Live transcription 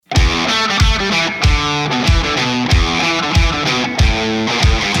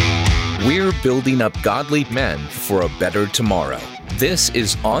building up godly men for a better tomorrow. This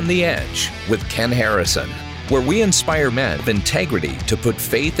is On the Edge with Ken Harrison, where we inspire men of integrity to put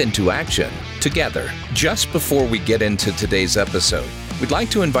faith into action together. Just before we get into today's episode, we'd like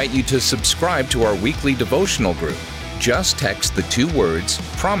to invite you to subscribe to our weekly devotional group. Just text the 2 words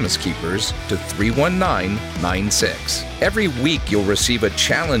Promise Keepers to 31996. Every week you'll receive a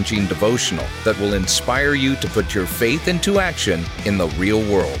challenging devotional that will inspire you to put your faith into action in the real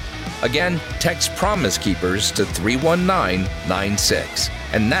world. Again, text Promise Keepers to 31996.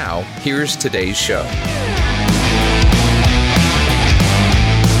 And now, here's today's show.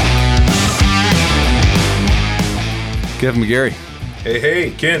 Kevin McGarry.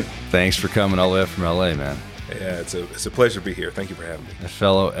 Hey, Ken. Thanks for coming all the way up from LA, man. Yeah, it's a pleasure to be here. Thank you for having me. A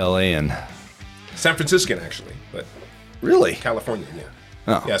fellow LAan. San Franciscan, actually, but Really? California, yeah.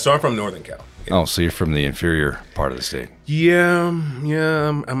 Oh. Yeah, so I'm from Northern Cal. Yeah. Oh, so you're from the inferior part of the state. Yeah.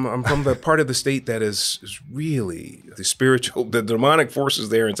 I'm from the part of the state that is really the demonic forces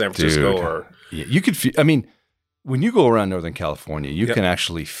there in San Francisco are. Yeah, you could feel, when you go around Northern California, you can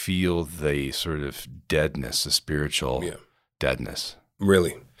actually feel the sort of deadness, the spiritual deadness.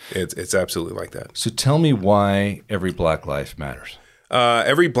 Really. It's absolutely like that. So tell me why every black life matters.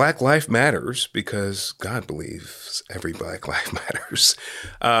 Every black life matters because God believes every black life matters.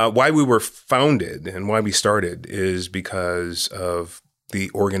 Why we were founded and why we started is because of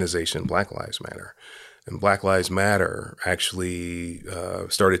the organization Black Lives Matter. And Black Lives Matter actually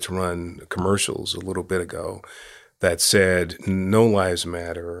started to run commercials a little bit ago that said no lives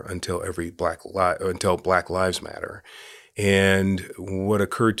matter until Black Lives Matter. And what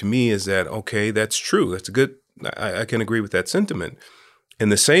occurred to me is that, okay, that's true. I can agree with that sentiment. In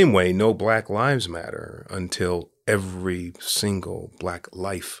the same way, no black lives matter until every single black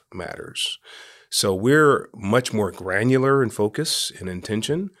life matters. So we're much more granular in focus and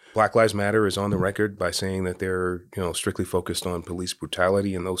intention. Black Lives Matter is on the record by saying that they're, strictly focused on police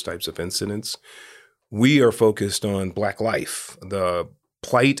brutality and those types of incidents. We are focused on black life, the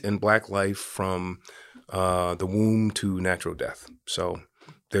plight in black life from the womb to natural death. So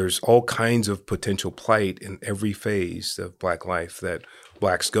there's all kinds of potential plight in every phase of black life that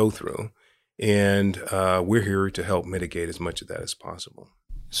blacks go through. And we're here to help mitigate as much of that as possible.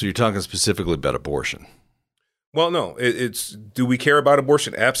 So you're talking specifically about abortion. Well, no, do we care about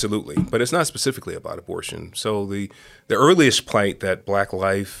abortion? Absolutely. But it's not specifically about abortion. So the earliest plight that black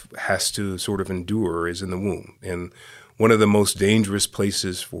life has to sort of endure is in the womb. And one of the most dangerous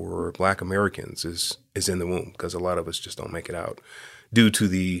places for black Americans is in the womb because a lot of us just don't make it out due to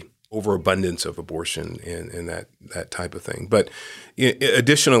the overabundance of abortion and that type of thing. But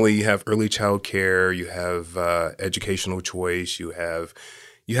additionally, you have early child care, you have educational choice, you have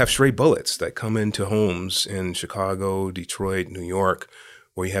stray bullets that come into homes in Chicago, Detroit, New York,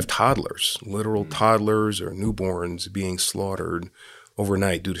 where you have toddlers, literal toddlers or newborns being slaughtered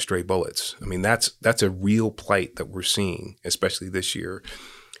overnight due to stray bullets. That's a real plight that we're seeing, especially this year.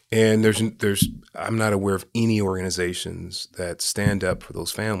 And I'm not aware of any organizations that stand up for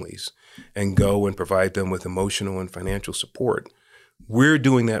those families and go and provide them with emotional and financial support. We're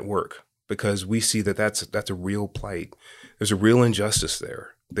doing that work because we see that that's a real plight. There's a real injustice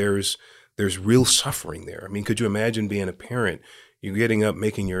there. There's real suffering there. Could you imagine being a parent? You're getting up,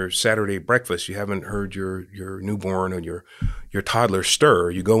 making your Saturday breakfast. You haven't heard your newborn or your toddler stir.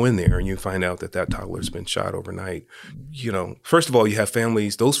 You go in there and you find out that toddler's been shot overnight. First of all, you have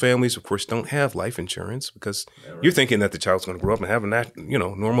families. Those families, of course, don't have life insurance because you're thinking that the child's going to grow up and have a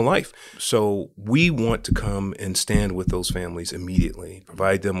normal life. So we want to come and stand with those families immediately,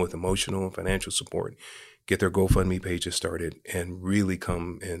 provide them with emotional and financial support, get their GoFundMe pages started, and really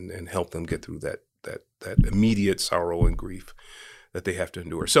come and help them get through that immediate sorrow and grief that they have to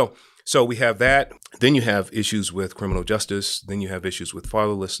endure. So we have that. Then you have issues with criminal justice. Then you have issues with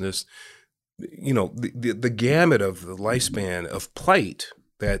fatherlessness. The gamut of the lifespan of plight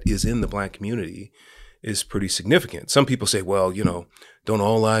that is in the black community is pretty significant. Some people say, well, don't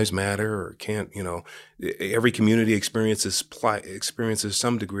all lives matter or can't, every community experiences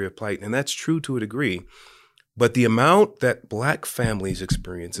some degree of plight. And that's true to a degree. But the amount that black families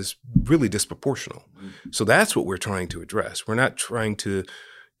experience is really disproportional. So that's what we're trying to address. We're not trying to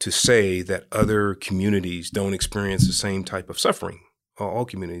say that other communities don't experience the same type of suffering. All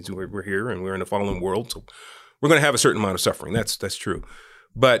communities, we're here and we're in a fallen world, so we're going to have a certain amount of suffering. That's true.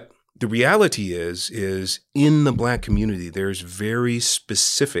 But the reality is in the black community, there's very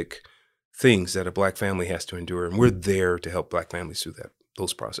specific things that a black family has to endure, and we're there to help black families through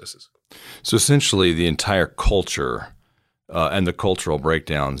those processes. So essentially the entire culture and the cultural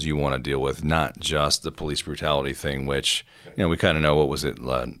breakdowns you want to deal with, not just the police brutality thing, which, we kind of know, what was it,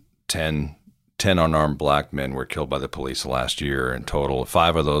 10 10 unarmed black men were killed by the police last year in total.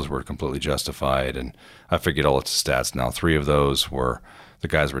 5 of those were completely justified, and I forget all its stats now. 3 of those were the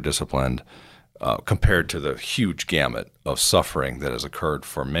guys were disciplined. Compared to the huge gamut of suffering that has occurred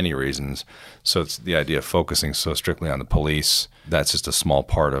for many reasons. So it's the idea of focusing so strictly on the police. That's just a small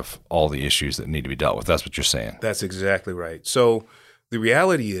part of all the issues that need to be dealt with. That's what you're saying. That's exactly right. So the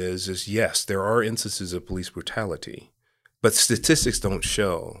reality is yes, there are instances of police brutality, but statistics don't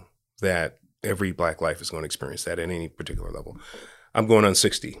show that every black life is going to experience that at any particular level. I'm going on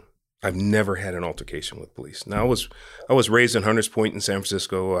 60. I've never had an altercation with police. Now, I was raised in Hunters Point in San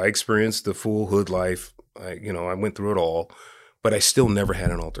Francisco. I experienced the full hood life. I went through it all, but I still never had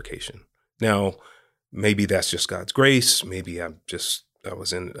an altercation. Now, maybe that's just God's grace. Maybe I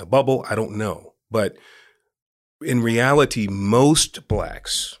was in a bubble. I don't know. But in reality, most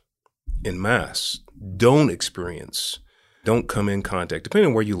blacks en masse don't come in contact, depending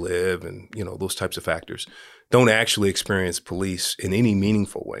on where you live and, those types of factors, don't actually experience police in any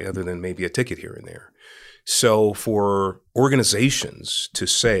meaningful way other than maybe a ticket here and there. So for organizations to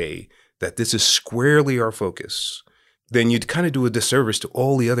say that this is squarely our focus, then you'd kind of do a disservice to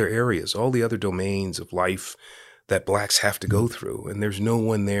all the other areas, all the other domains of life that blacks have to go through. And there's no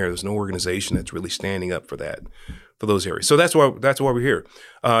one there. There's no organization that's really standing up for that, for those areas. So that's why we're here.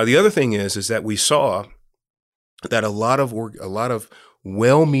 The other thing is that we saw that a lot of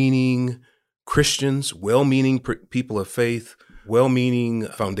well-meaning Christians, well-meaning people of faith, well-meaning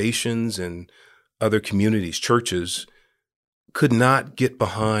foundations and other communities, churches, could not get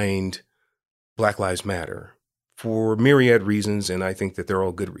behind Black Lives Matter for myriad reasons, and I think that they're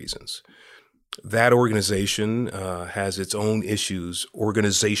all good reasons. That organization has its own issues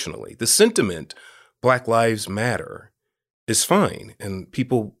organizationally. The sentiment, Black Lives Matter, is fine. And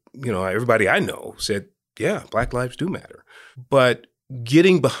people, everybody I know said, yeah, Black lives do matter. But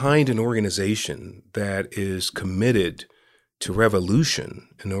getting behind an organization that is committed to revolution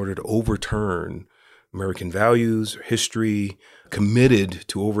in order to overturn American values, history, committed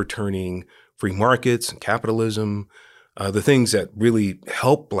to overturning free markets and capitalism, the things that really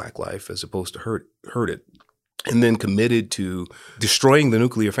help Black life as opposed to hurt it, and then committed to destroying the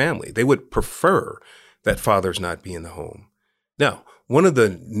nuclear family. They would prefer that fathers not be in the home. Now, one of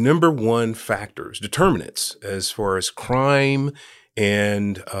the number one factors, determinants, as far as crime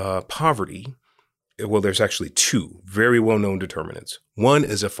and poverty, well, there's actually 2 very well-known determinants. One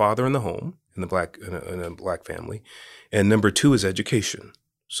is a father in the home in a black family, and number 2 is education.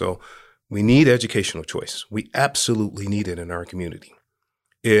 So we need educational choice. We absolutely need it in our community.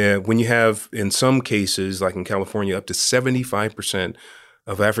 When you have, in some cases, like in California, up to 75%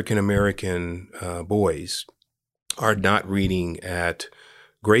 of African-American boys are not reading at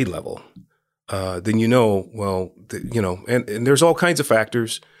grade level, then and there's all kinds of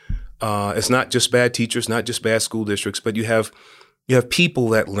factors. It's not just bad teachers, not just bad school districts, but you have people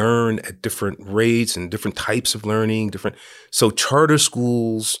that learn at different rates and different types of learning, so charter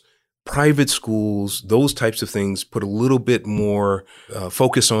schools, private schools, those types of things put a little bit more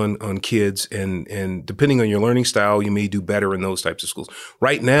focus on kids, and depending on your learning style, you may do better in those types of schools.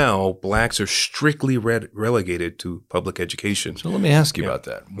 Right now, blacks are strictly relegated to public education. So let me ask you about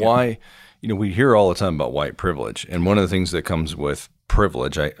that. Why, we hear all the time about white privilege, and one of the things that comes with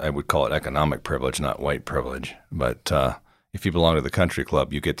privilege, I would call it economic privilege, not white privilege, but if you belong to the country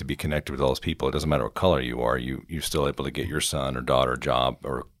club, you get to be connected with all those people. It doesn't matter what color you are, you're still able to get your son or daughter a job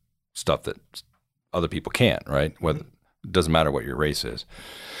or stuff that other people can't, right? It doesn't matter what your race is.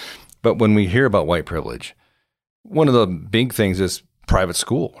 But when we hear about white privilege, one of the big things is private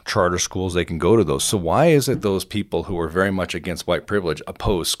school, charter schools, they can go to those. So why is it those people who are very much against white privilege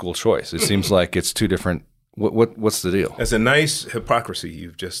oppose school choice? It seems like it's 2 different. What's the deal? That's a nice hypocrisy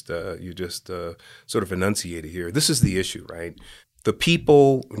you just sort of enunciated here. This is the issue, right? The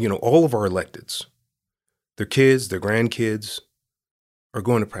people, all of our electeds, their kids, their grandkids, are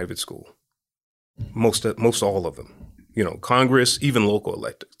going to private school. Most all of them, Congress, even local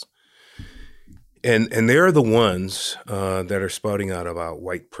electeds. And they're the ones that are spouting out about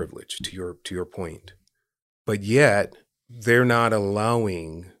white privilege, to your point. But yet they're not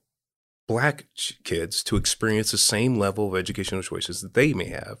allowing Black kids to experience the same level of educational choices that they may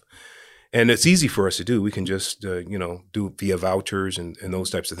have. And it's easy for us to do. We can just, do via vouchers and those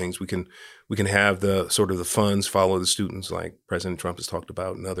types of things. We can have the sort of the funds follow the students, like President Trump has talked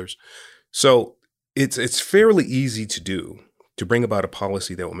about, and others. So it's fairly easy to do, to bring about a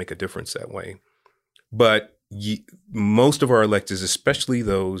policy that will make a difference that way. But most of our electeds, especially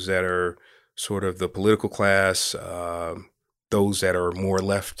those that are sort of the political class, those that are more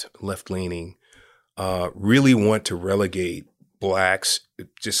left-leaning, really want to relegate Blacks, it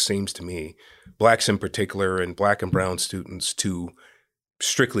just seems to me, blacks in particular and black and brown students to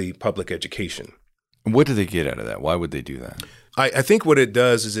strictly public education. What do they get out of that? Why would they do that? I think what it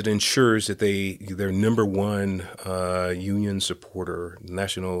does is it ensures that their number one union supporter,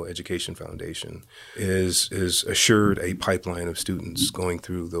 National Education Foundation, is assured a pipeline of students going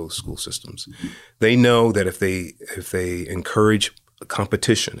through those school systems. They know that if they encourage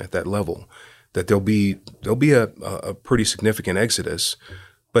competition at that level, that there'll be a pretty significant exodus.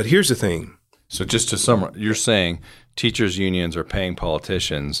 But here's the thing. So just to summarize, you're saying teachers' unions are paying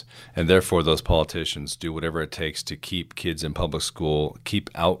politicians, and therefore those politicians do whatever it takes to keep kids in public school, keep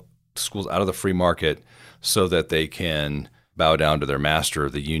schools out of the free market so that they can bow down to their master,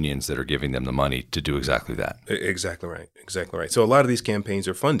 the unions that are giving them the money to do exactly that. Exactly right. Exactly right. So a lot of these campaigns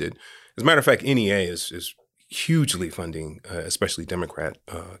are funded. As a matter of fact, NEA is hugely funding, especially Democrat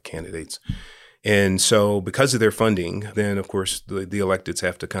candidates. And so because of their funding, then of course the electeds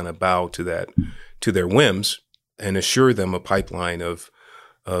have to kind of bow to their whims and assure them a pipeline of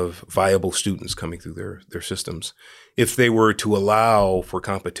viable students coming through their systems. If they were to allow for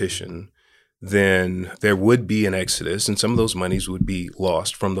competition, then there would be an exodus, and some of those monies would be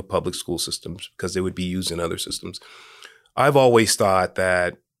lost from the public school systems because they would be used in other systems. I've always thought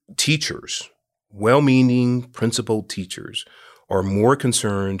that teachers, well-meaning principled teachers, are more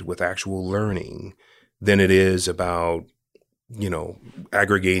concerned with actual learning than it is about,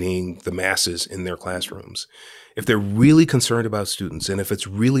 aggregating the masses in their classrooms. If they're really concerned about students, and if it's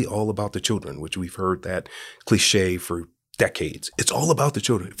really all about the children, which we've heard that cliche for decades, it's all about the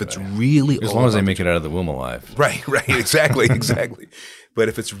children. If it's really as long as they make it out of the womb alive. Right, exactly. But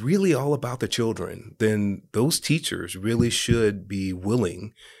if it's really all about the children, then those teachers really should be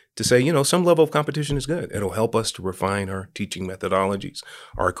willing to say, some level of competition is good. It'll help us to refine our teaching methodologies,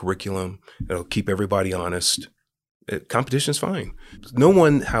 our curriculum. It'll keep everybody honest. Competition is fine. No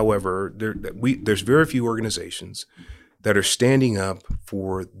one, however, there's very few organizations that are standing up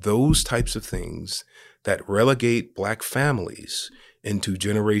for those types of things that relegate Black families into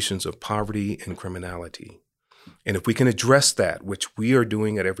generations of poverty and criminality. And if we can address that, which we are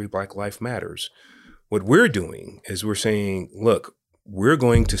doing at Every Black Life Matters, what we're doing is we're saying, look, we're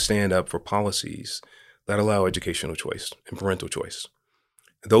going to stand up for policies that allow educational choice and parental choice.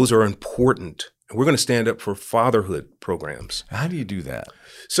 Those are important. We're going to stand up for fatherhood programs. How do you do that?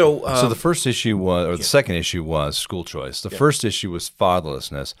 So the first issue was, or the second issue was school choice. The first issue was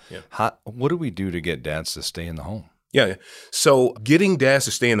fatherlessness. Yeah. What do we do to get dads to stay in the home? Yeah. So getting dads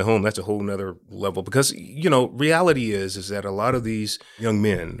to stay in the home, that's a whole nother level because, reality is that a lot of these young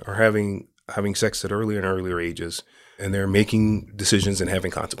men are having sex at earlier and earlier ages, and they're making decisions and having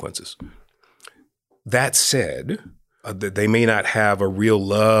consequences. That said, they may not have a real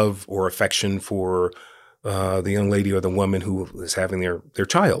love or affection for the young lady or the woman who is having their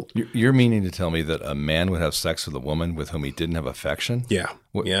child. You're meaning to tell me that a man would have sex with a woman with whom he didn't have affection? Yeah.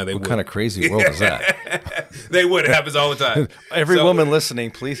 What would. Kind of crazy world is that? They would. It happens all the time. Every woman listening,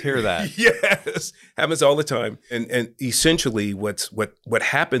 please hear that. Yes. Happens all the time. And essentially what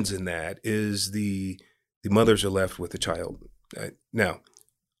happens in that is the mothers are left with the child. Now,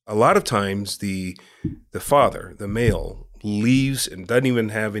 a lot of times the father, the male, leaves and doesn't even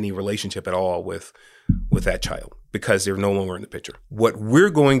have any relationship at all with that child because they're no longer in the picture. What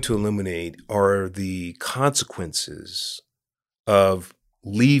we're going to eliminate are the consequences of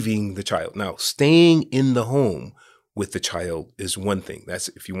leaving the child. Now, staying in the home with the child is one thing. That's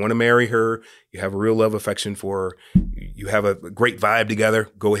if you want to marry her, you have a real love affection for her, you have a great vibe together,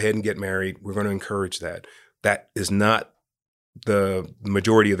 go ahead and get married. We're going to encourage that. That is not the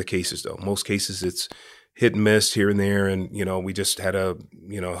majority of the cases, though. Most cases, it's hit and miss here and there, and we just had a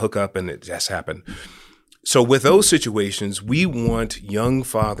hookup, and it just happened. So with those situations, we want young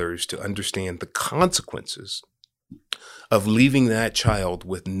fathers to understand the consequences of leaving that child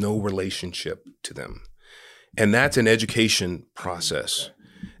with no relationship to them, and that's an education process.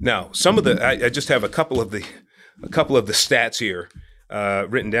 Now, some of I just have a couple of the stats here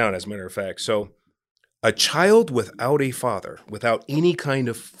written down, as a matter of fact. So, a child without a father, without any kind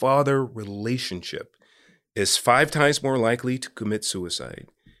of father relationship, is 5 times more likely to commit suicide,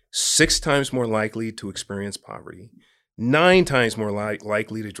 6 times more likely to experience poverty, 9 times more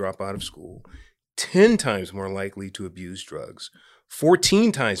likely to drop out of school, 10 times more likely to abuse drugs,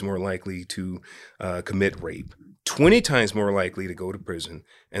 14 times more likely to commit rape, 20 times more likely to go to prison,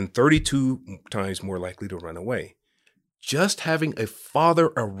 and 32 times more likely to run away. Just having a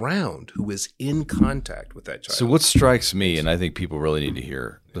father around who is in contact with that child. So what strikes me, and I think people really need to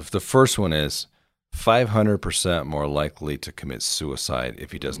hear, the first one is 500% more likely to commit suicide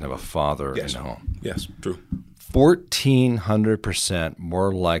if he doesn't have a father in the home. Yes, true. 1,400%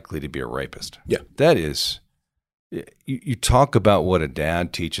 more likely to be a rapist. Yeah. That is, you talk about what a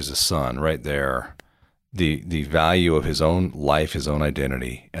dad teaches a son right there, the value of his own life, his own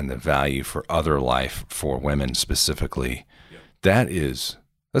identity, and the value for other life, for women specifically. Yeah.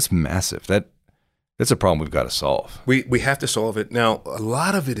 That's massive. That's a problem we've got to solve. We have to solve it. Now, a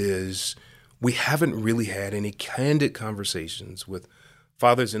lot of it is we haven't really had any candid conversations with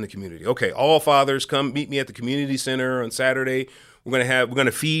fathers in the community. Okay, all fathers, come meet me at the community center on Saturday. We're going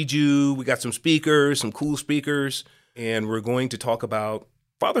to feed you. We got some speakers, some cool speakers, and we're going to talk about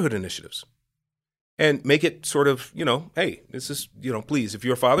fatherhood initiatives and make it sort of, hey, this is, please, if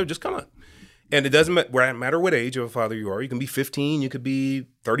you're a father, just come on. And it doesn't matter what age of a father you are. You can be 15, you could be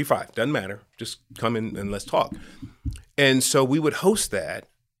 35, doesn't matter. Just come in and let's talk. And so we would host that.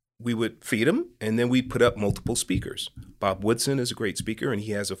 We would feed them, and then we put up multiple speakers. Bob Woodson is a great speaker, and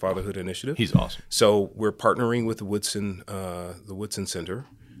he has a fatherhood initiative. He's awesome. So we're partnering with the Woodson Center,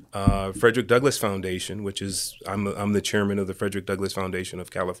 Frederick Douglass Foundation, which is I'm the chairman of the Frederick Douglass Foundation of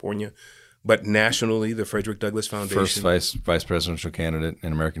California, but nationally the Frederick Douglass Foundation. First vice presidential candidate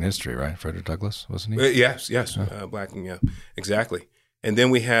in American history, right? Frederick Douglass, wasn't he? Yes, Black, yeah, exactly. And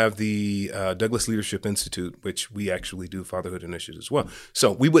then we have the Douglass Leadership Institute, which we actually do fatherhood initiatives as well.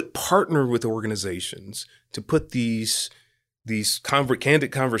 So we would partner with organizations to put these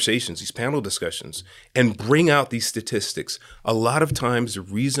candid conversations, these panel discussions, and bring out these statistics. A lot of times, the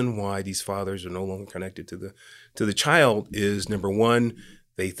reason why these fathers are no longer connected to the child is, number one,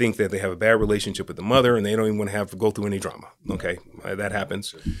 they think that they have a bad relationship with the mother, and they don't even want to have to go through any drama. Okay, that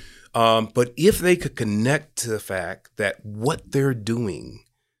happens. But if they could connect to the fact that what they're doing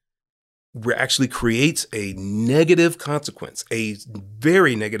actually creates a negative consequence, a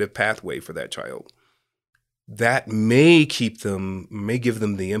very negative pathway for that child, that may give them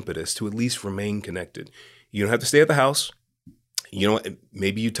the impetus to at least remain connected. You don't have to stay at the house.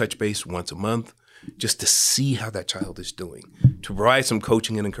 Maybe you touch base once a month just to see how that child is doing, to provide some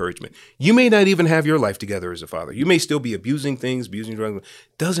coaching and encouragement. You may not even have your life together as a father. You may still be abusing drugs.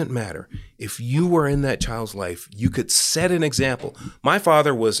 Doesn't matter. If you were in that child's life, you could set an example. My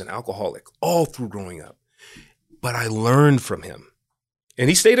father was an alcoholic all through growing up, but I learned from him. And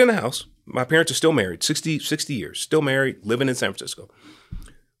he stayed in the house. My parents are still married, 60 years, still married, living in San Francisco.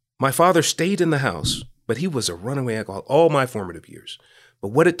 My father stayed in the house, but he was a runaway alcoholic all my formative years. But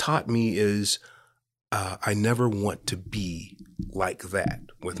what it taught me is I never want to be like that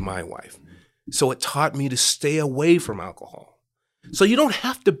with my wife. So it taught me to stay away from alcohol. So you don't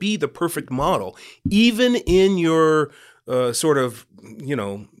have to be the perfect model, even in your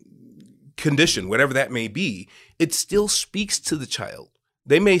condition, whatever that may be. It still speaks to the child.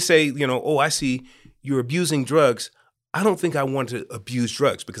 They may say, oh, I see you're abusing drugs. I don't think I want to abuse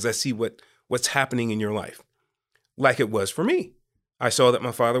drugs because I see what's happening in your life. Like it was for me. I saw that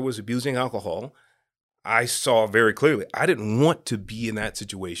my father was abusing alcohol. I saw very clearly, I didn't want to be in that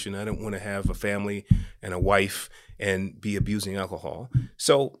situation. I didn't want to have a family and a wife and be abusing alcohol.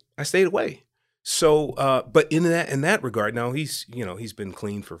 So I stayed away. So, but in that regard, now he's been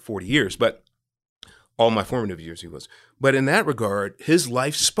clean for 40 years, but all my formative years he was. But in that regard, his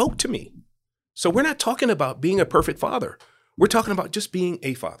life spoke to me. So we're not talking about being a perfect father. We're talking about just being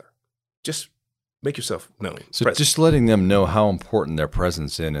a father. Just make yourself known. So just letting them know how important their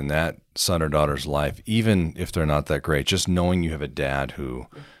presence in that son or daughter's life, even if they're not that great, just knowing you have a dad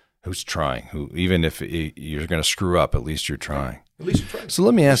who's trying, who even if you're going to screw up, at least you're trying. At least you're trying. So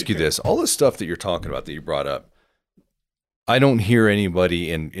let me ask you this. All the stuff that you're talking about that you brought up, I don't hear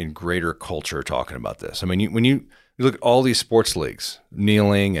anybody in greater culture talking about this. I mean, when you look at all these sports leagues,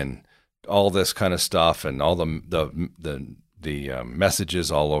 kneeling and all this kind of stuff and all the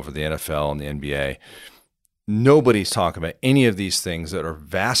messages all over the NFL and the NBA, nobody's talking about any of these things that are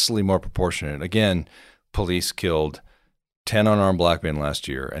vastly more proportionate. Again, police killed 10 unarmed black men last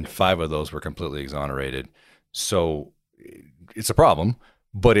year, and 5 of those were completely exonerated. So it's a problem,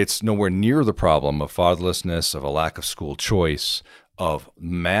 but it's nowhere near the problem of fatherlessness, of a lack of school choice, of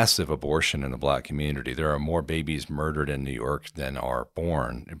massive abortion in the black community. There are more babies murdered in New York than are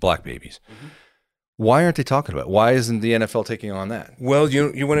born, black babies. Mm-hmm. Why aren't they talking about it? Why isn't the NFL taking on that? Well,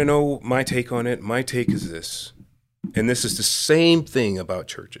 you want to know my take on it? My take is this, and this is the same thing about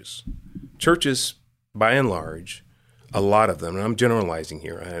churches. Churches, by and large, a lot of them, and I'm generalizing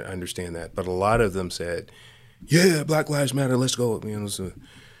here, I understand that, but a lot of them said, yeah, Black Lives Matter, let's go.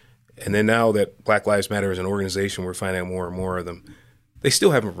 And then now that Black Lives Matter is an organization, we're finding out more and more of them. They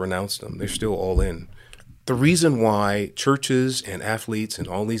still haven't renounced them. They're still all in. The reason why churches and athletes and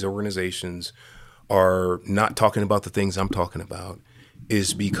all these organizations are not talking about the things I'm talking about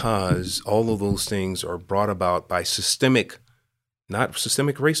is because all of those things are brought about by systemic, not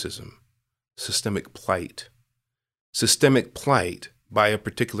systemic racism, systemic plight. Systemic plight by a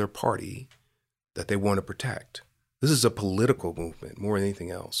particular party that they want to protect. This is a political movement more than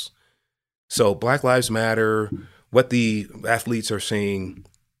anything else. So Black Lives Matter, what the athletes are saying,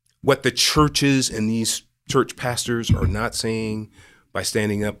 what the churches and these church pastors are not saying by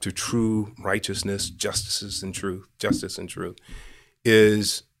standing up to true righteousness, justice and truth,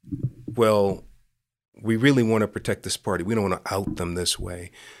 is, well, we really want to protect this party. We don't want to out them this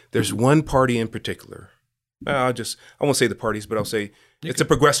way. There's one party in particular. I won't say the parties, but I'll say it's a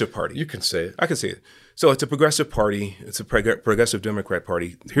progressive party. You can say it. I can say it. So it's a progressive party. It's a progressive Democrat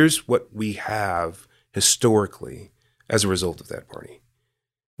party. Here's what we have historically as a result of that party.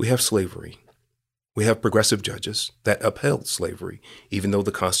 We have slavery. We have progressive judges that upheld slavery, even though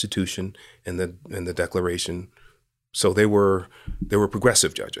the Constitution and the Declaration. So they were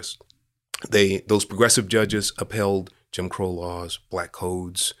progressive judges. Those progressive judges upheld Jim Crow laws, black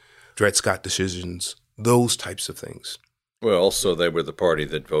codes, Dred Scott decisions, those types of things. Well, also they were the party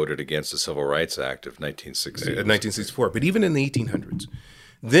that voted against the Civil Rights Act of 1964. But even in the 1800s,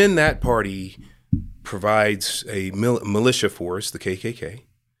 then that party provides a militia force, the KKK,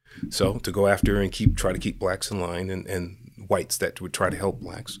 so to go after and try to keep blacks in line and whites that would try to help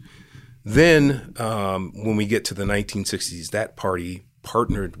blacks. Then when we get to the 1960s, that party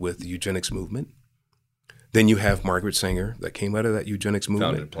partnered with the eugenics movement. Then you have Margaret Sanger that came out of that eugenics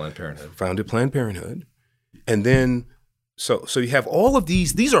movement. Founded Planned Parenthood. And then, so you have all of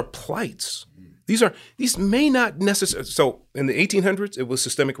these are plights. These may not necessarily, so in the 1800s, it was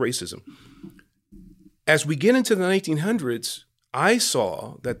systemic racism. As we get into the 1900s, I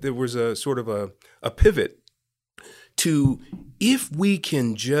saw that there was a sort of a pivot to, if we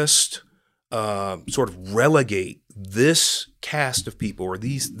can just sort of relegate this caste of people or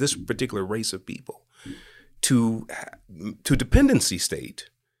this particular race of people to dependency state,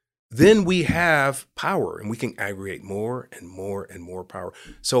 then we have power and we can aggregate more and more and more power.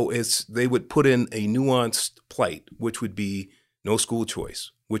 So they would put in a nuanced plight, which would be no school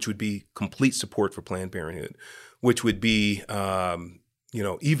choice, which would be complete support for Planned Parenthood, which would be,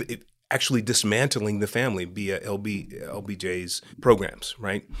 even actually dismantling the family via LBJ's programs,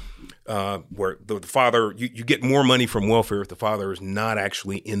 right? Where the father, you get more money from welfare if the father is not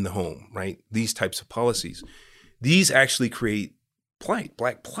actually in the home, right? These types of policies. These actually create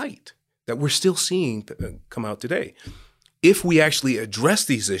black plight that we're still seeing come out today. If we actually address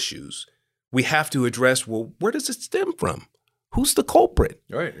these issues, we have to address, well, where does it stem from? Who's the culprit?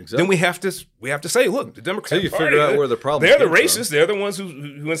 Right, exactly. Then we have to say, look, the Democratic Party, figure out where the problem. They're the racists. They're the ones who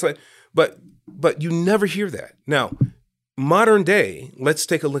enslaved. But you never hear that. Now, modern day, let's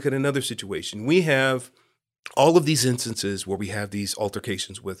take a look at another situation. We have all of these instances where we have these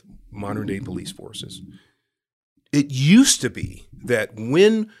altercations with modern day police forces. It used to be that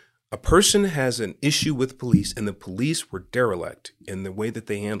when a person has an issue with police and the police were derelict in the way that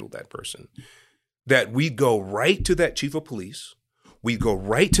they handled that person, that we go right to that chief of police, we go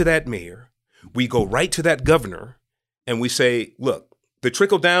right to that mayor, we go right to that governor, and we say, look, the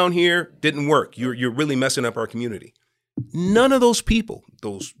trickle down here didn't work. You're really messing up our community. None of those people,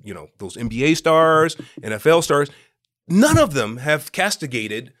 those NBA stars, NFL stars, none of them have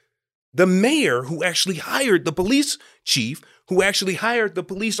castigated the mayor who actually hired the police chief, who actually hired the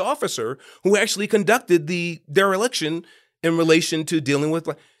police officer, who actually conducted the dereliction in relation to dealing with.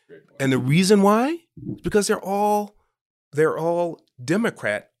 And the reason why is because they're all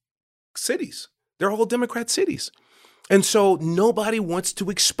Democrat cities. They're all Democrat cities. And so nobody wants to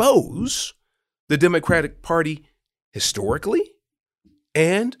expose the Democratic Party historically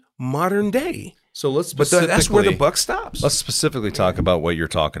and modern day. So that's where the buck stops. Let's specifically talk about what you're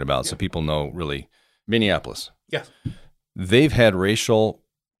talking about so people know really. Minneapolis. Yeah. They've had racial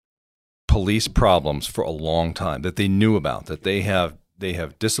police problems for a long time that they knew about, that they have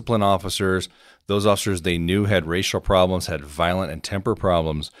discipline officers. Those officers they knew had racial problems, had violent and temper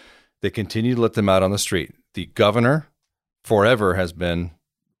problems. They continue to let them out on the street. The governor forever has been,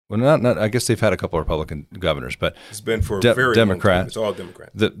 well, not. I guess they've had a couple of Republican governors, but it's been for a very Democrat. Long time. It's all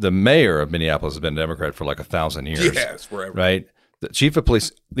Democrat. The mayor of Minneapolis has been Democrat for like 1,000 years. Yeah, it's forever. Right? The chief of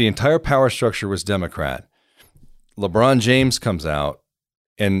police, the entire power structure was Democrat. LeBron James comes out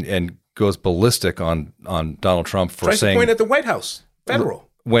and goes ballistic on Donald Trump for tries saying, to point at the White House, federal.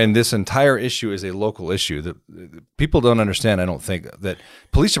 When this entire issue is a local issue. The people don't understand, I don't think, that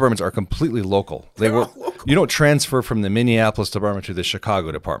police departments are completely local. They're local. You don't transfer from the Minneapolis department to the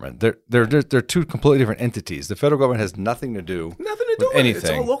Chicago department. They're two completely different entities. The federal government has nothing to do with anything. It's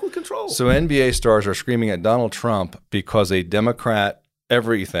all local control. So NBA stars are screaming at Donald Trump because a Democrat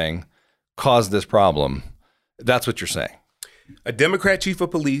everything caused this problem. That's what you're saying. A Democrat chief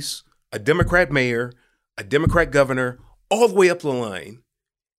of police, a Democrat mayor, a Democrat governor, all the way up the line.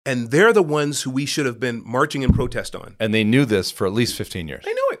 And they're the ones who we should have been marching in protest on. And they knew this for at least 15 years.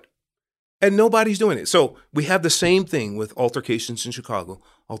 They knew it. And nobody's doing it. So we have the same thing with altercations in Chicago,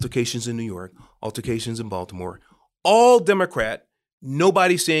 altercations in New York, altercations in Baltimore. All Democrat,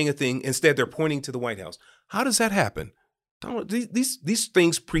 nobody's saying a thing. Instead, they're pointing to the White House. How does that happen? These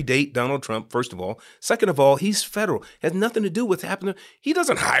things predate Donald Trump, first of all. Second of all, he's federal. It has nothing to do with happening. He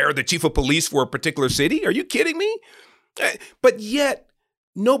doesn't hire the chief of police for a particular city. Are you kidding me? But yet,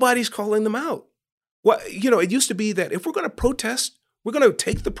 nobody's calling them out. Well, it used to be that if we're going to protest, we're going to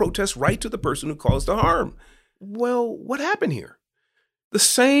take the protest right to the person who caused the harm. Well, what happened here? The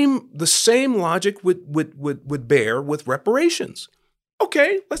same logic would bear with reparations.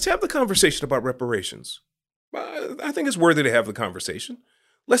 Okay, let's have the conversation about reparations. I think it's worthy to have the conversation.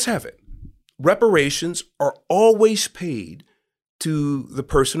 Let's have it. Reparations are always paid to the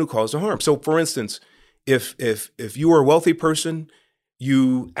person who caused the harm. So, for instance, if you were a wealthy person,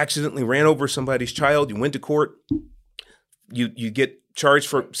 you accidentally ran over somebody's child, you went to court, you get charged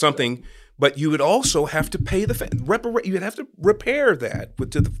for something, but you would also have to pay you would have to repair that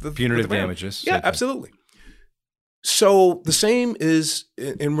with the punitive damages. Yeah, absolutely. So the same is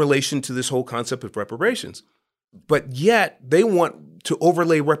in relation to this whole concept of reparations. But yet they want to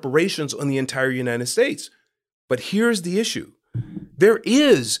overlay reparations on the entire United States. But here's the issue. There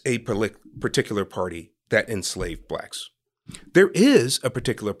is a particular party that enslaved blacks. There is a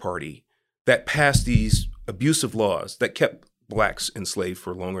particular party that passed these abusive laws that kept blacks enslaved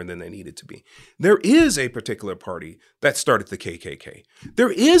for longer than they needed to be. There is a particular party that started the KKK.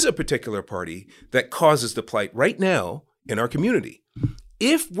 There is a particular party that causes the plight right now in our community.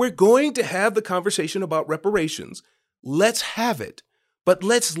 If we're going to have the conversation about reparations, let's have it. But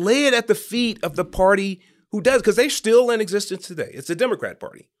let's lay it at the feet of the party who does, because they're still in existence today. It's the Democrat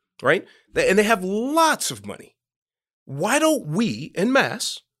Party, right? And they have lots of money. Why don't we, en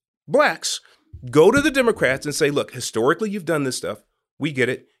masse, blacks, go to the Democrats and say, look, historically you've done this stuff. We get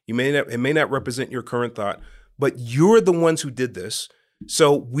it. It may not represent your current thought, but you're the ones who did this.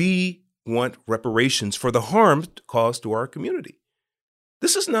 So we want reparations for the harm caused to our community.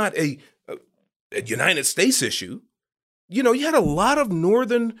 This is not a United States issue. You had a lot of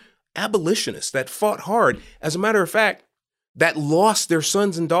Northern abolitionists that fought hard. As a matter of fact, that lost their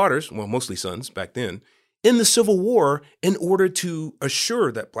sons and daughters, well, mostly sons back then, in the Civil War in order to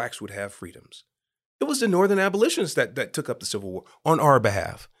assure that blacks would have freedoms. It was the Northern abolitionists that took up the Civil War on our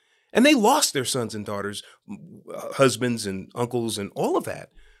behalf. And they lost their sons and daughters, husbands and uncles and all of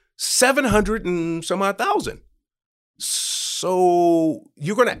that. 700 and some odd thousand. So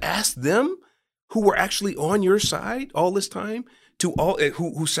you're going to ask them who were actually on your side all this time, to all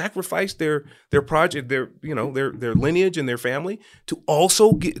who sacrificed their project, their lineage and their family, to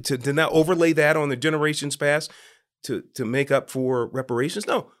also get to now overlay that on the generations past to make up for reparations?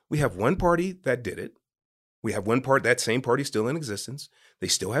 No, we have one party that did it. We have that same party still in existence. They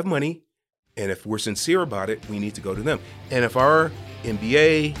still have money. And if we're sincere about it, we need to go to them. And if our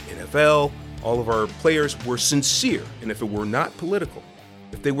NBA, NFL, all of our players were sincere, and if it were not political,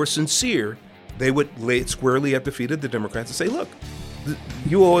 if they were sincere, they would lay it squarely at the feet of the Democrats and say, look,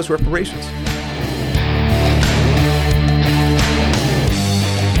 you owe us reparations.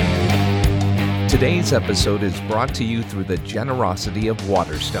 Today's episode is brought to you through the generosity of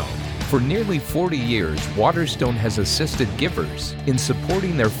Waterstone. For nearly 40 years, Waterstone has assisted givers in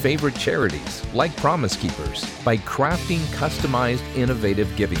supporting their favorite charities, like Promise Keepers, by crafting customized,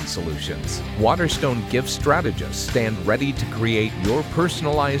 innovative giving solutions. Waterstone gift strategists stand ready to create your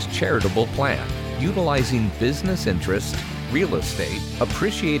personalized charitable plan, utilizing business interest, real estate,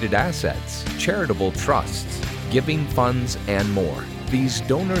 appreciated assets, charitable trusts, giving funds, and more. These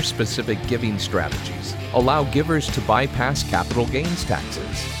donor-specific giving strategies allow givers to bypass capital gains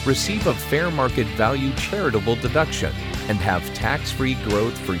taxes, receive a fair market value charitable deduction, and have tax-free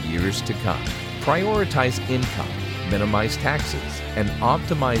growth for years to come. Prioritize income, minimize taxes, and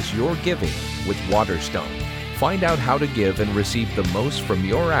optimize your giving with Waterstone. Find out how to give and receive the most from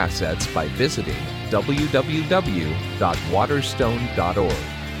your assets by visiting www.waterstone.org.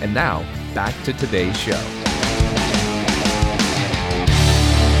 And now, back to today's show.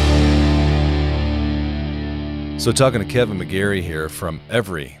 So talking to Kevin McGary here from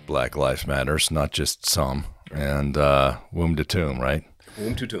Every Black Lives Matters, not just some, and Womb to Tomb, right?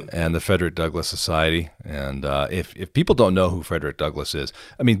 Womb to Tomb. And the Frederick Douglass Society. And if people don't know who Frederick Douglass is,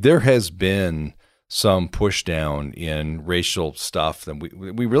 I mean, there has been some push down in racial stuff, then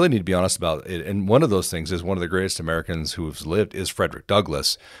we really need to be honest about it. And one of those things is one of the greatest Americans who have lived is Frederick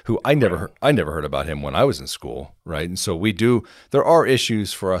Douglass, who I never heard about him when I was in school, right? And so there are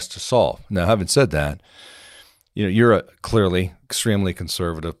issues for us to solve. Now, having said that, you're clearly extremely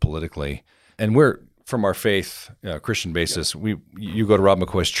conservative politically, and we're, from our faith Christian basis, you go to Rob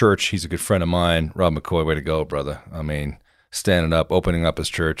McCoy's church. He's a good friend of mine. Rob McCoy, way to go, brother. I mean, standing up, opening up his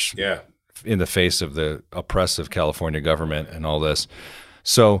church. Yeah. In the face of the oppressive California government and all this.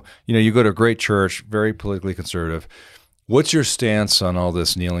 So, you go to a great church, very politically conservative. What's your stance on all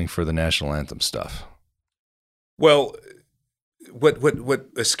this kneeling for the national anthem stuff? Well, what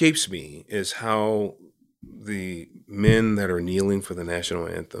escapes me is how the men that are kneeling for the national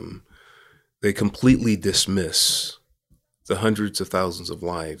anthem, they completely dismiss the hundreds of thousands of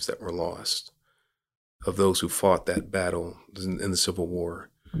lives that were lost of those who fought that battle in the Civil War,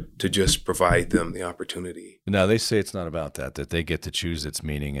 to just provide them the opportunity. Now, they say it's not about that they get to choose its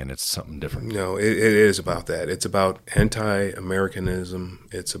meaning and it's something different. No, it is about that. It's about anti-Americanism.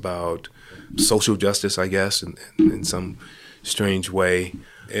 It's about social justice, I guess, in some strange way.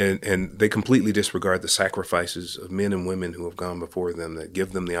 And they completely disregard the sacrifices of men and women who have gone before them that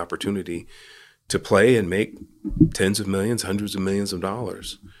give them the opportunity to play and make tens of millions, hundreds of millions of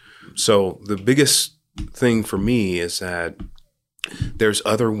dollars. So the biggest thing for me is that there's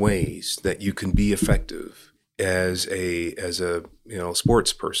other ways that you can be effective as a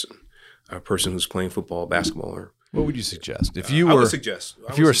sports person, a person who's playing football, basketball, or what would you suggest? If you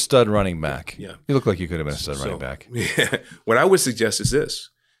were a stud running back, you look like you could have been a stud running back. Yeah, what I would suggest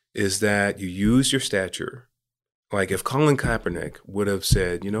is that you use your stature. Like if Colin Kaepernick would have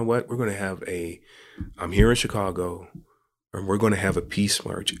said, you know what, we're going to have I'm here in Chicago, and we're going to have a peace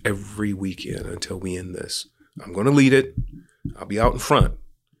march every weekend until we end this. I'm going to lead it. I'll be out in front.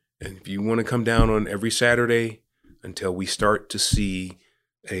 And if you want to come down on every Saturday until we start to see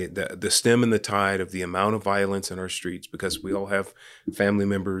the stem and the tide of the amount of violence in our streets, because we all have family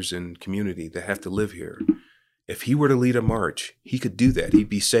members and community that have to live here. If he were to lead a march, he could do that. He'd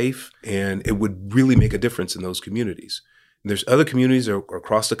be safe, and it would really make a difference in those communities. And there's other communities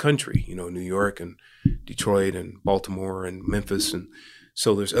across the country, New York and Detroit and Baltimore and Memphis. And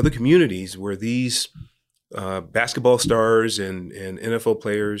so there's other communities where these basketball stars and NFL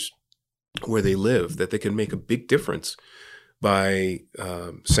players, where they live, that they can make a big difference by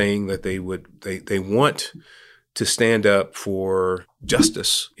saying that they want to stand up for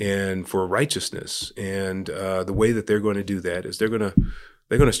justice and for righteousness. And the way that they're going to do that is they're going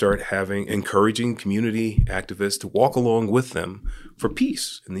to start encouraging community activists to walk along with them for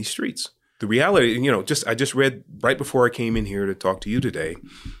peace in these streets. The reality, I just read right before I came in here to talk to you today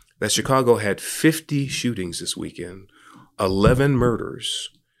that Chicago had 50 shootings this weekend, 11 murders.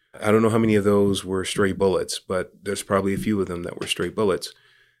 I don't know how many of those were stray bullets, but there's probably a few of them that were stray bullets.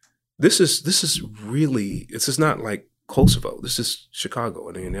 This is not like Kosovo. This is Chicago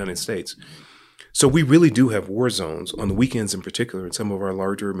in the United States. So we really do have war zones on the weekends in particular in some of our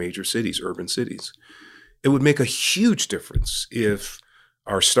larger major cities, urban cities. It would make a huge difference if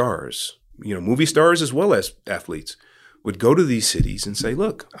our stars, movie stars as well as athletes, would go to these cities and say,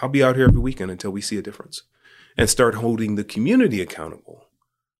 look, I'll be out here every weekend until we see a difference, and start holding the community accountable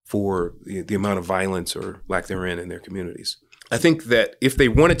for the amount of violence or lack therein in their communities. I think that if they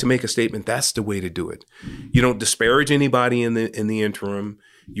wanted to make a statement, that's the way to do it. You don't disparage anybody in the interim.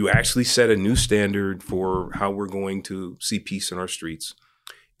 You actually set a new standard for how we're going to see peace in our streets,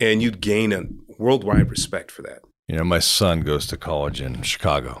 and you'd gain a worldwide respect for that. My son goes to college in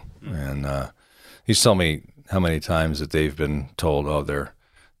Chicago, and he's telling me how many times that they've been told,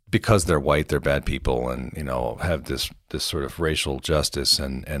 because they're white, they're bad people, and have this sort of racial justice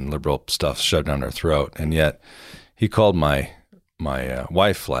and liberal stuff shoved down their throat. And yet, he called my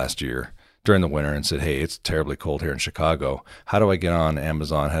wife last year during the winter and said, "Hey, it's terribly cold here in Chicago. How do I get on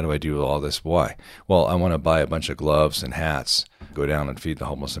Amazon? How do I do all this? Why? Well, I want to buy a bunch of gloves and hats, go down and feed the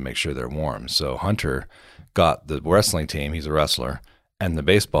homeless and make sure they're warm." So Hunter got the wrestling team, he's a wrestler, and the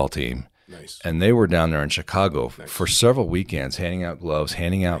baseball team. Nice. And they were down there in Chicago for several weekends, handing out gloves,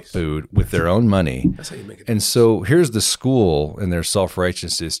 handing out food with their own money. That's how you make it. And so here's the school in their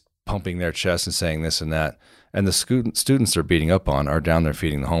self-righteousness pumping their chest and saying this and that. And the students they're beating up on are down there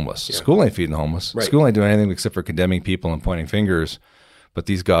feeding the homeless. Yeah. School ain't feeding the homeless. Right. School ain't doing anything except for condemning people and pointing fingers. But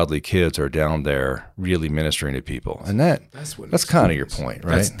these godly kids are down there really ministering to people. And that's kind of your point,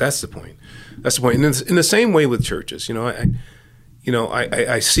 right? That's the point. That's the point. And in the same way with churches,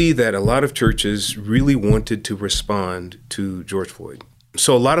 I see that a lot of churches really wanted to respond to George Floyd.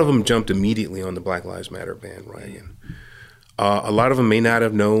 So a lot of them jumped immediately on the Black Lives Matter bandwagon. A lot of them may not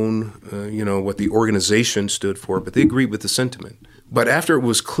have known, what the organization stood for, but they agreed with the sentiment. But after it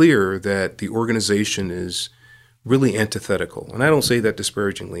was clear that the organization is really antithetical, and I don't say that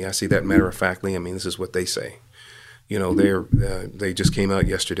disparagingly, I say that matter-of-factly. I mean, this is what they say. They just came out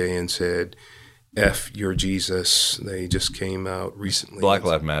yesterday and said, F your Jesus. They just came out recently. Black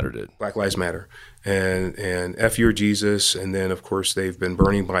Lives Matter did. Black Lives Matter. And F your Jesus. And then, of course, they've been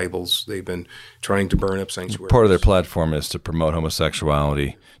burning Bibles. They've been trying to burn up sanctuaries. Part of their platform is to promote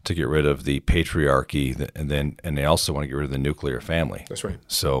homosexuality, to get rid of the patriarchy, and they also want to get rid of the nuclear family. That's right.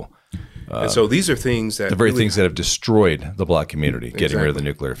 So, and so these are things that the very things that have destroyed the black community, getting Exactly. rid of the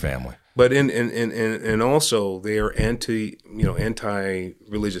nuclear family. But and also they are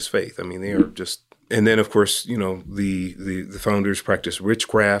anti-religious faith. I mean, they are just. And then, of course, the founders practice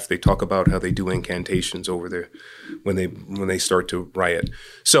witchcraft. They talk about how they do incantations over there when they start to riot.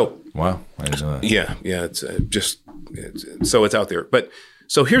 So Wow, I didn't know that. yeah, it's so it's out there. But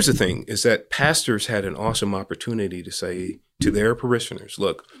so here's the thing: is that pastors had an awesome opportunity to say to their parishioners,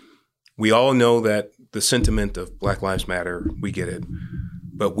 "Look, we all know that the sentiment of Black Lives Matter. We get it."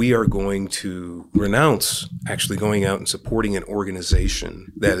 But we are going to renounce actually going out and supporting an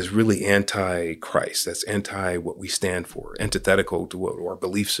organization that is really anti-Christ, that's anti what we stand for, antithetical to our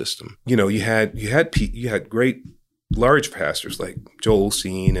belief system. You had great large pastors like Joel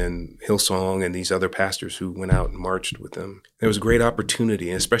Osteen and Hillsong and these other pastors who went out and marched with them. There was a great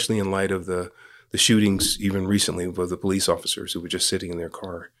opportunity, especially in light of the shootings even recently of the police officers who were just sitting in their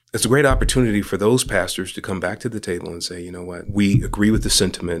car. It's a great opportunity for those pastors to come back to the table and say, you know what, we agree with the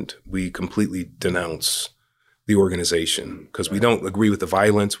sentiment. We completely denounce the organization because we don't agree with the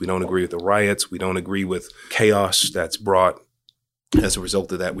violence. We don't agree with the riots. We don't agree with chaos that's brought as a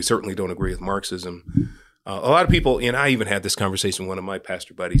result of that. We certainly don't agree with Marxism. A lot of people, and I even had this conversation with one of my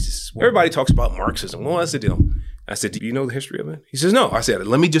pastor buddies. He says, everybody talks about Marxism. Well, that's the deal. I said, do you know the history of it? He says, no. I said,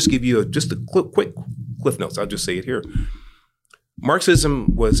 let me just give you just a quick cliff notes. I'll just say it here.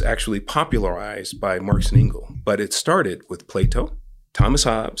 Marxism was actually popularized by Marx and Engels, but it started with Plato, Thomas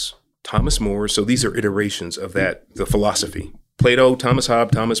Hobbes, Thomas More. So these are iterations of the philosophy. Plato, Thomas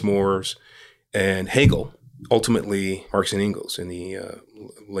Hobbes, Thomas More, and Hegel, ultimately Marx and Engels in the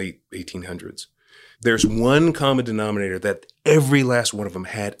late 1800s. There's one common denominator that every last one of them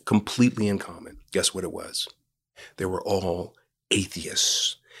had completely in common. Guess what it was? They were all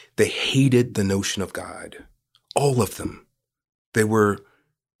atheists. They hated the notion of God. All of them. They were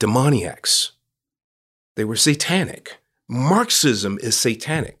demoniacs. They were satanic. Marxism is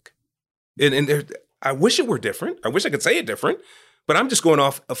satanic. And I wish it were different. I wish I could say it different, but I'm just going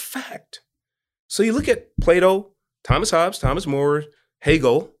off of fact. So you look at Plato, Thomas Hobbes, Thomas More,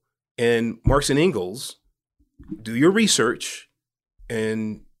 Hegel, and Marx and Engels, do your research,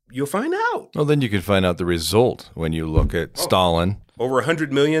 and you'll find out. Well, then you can find out the result when you look at Stalin. Over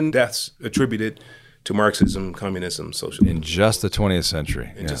 100 million deaths attributed to Marxism, communism, socialism. In just the 20th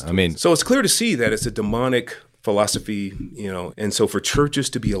century. So it's clear to see that it's a demonic philosophy, and so for churches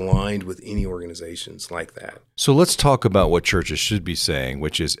to be aligned with any organizations like that. So let's talk about what churches should be saying,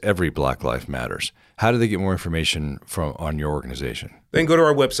 which is every Black Life Matters. How do they get more information on your organization? Then go to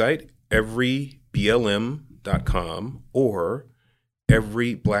our website, everyblm.com or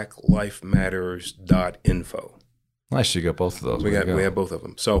everybblacklifematters.info. Nice, you got both of those. We have both of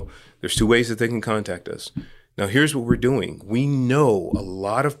them. So there's two ways that they can contact us. Now, here's what we're doing. We know a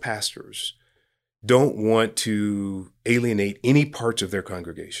lot of pastors don't want to alienate any parts of their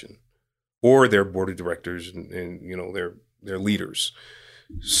congregation or their board of directors and their leaders.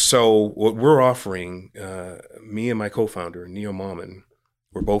 So what we're offering, me and my co-founder, Neil Mauman,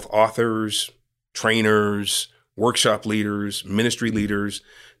 we're both authors, trainers, workshop leaders, ministry leaders,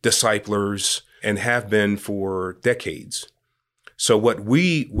 disciplers, and have been for decades. So what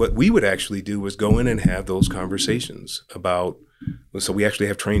we would actually do is go in and have those conversations about, so we actually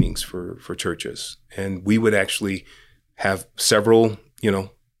have trainings for churches, and we would actually have several,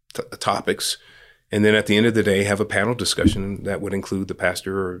 topics. And then at the end of the day, have a panel discussion that would include the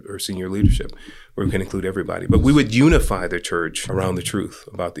pastor or senior leadership, where we can include everybody. But we would unify the church around the truth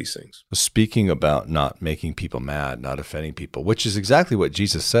about these things. Speaking about not making people mad, not offending people, which is exactly what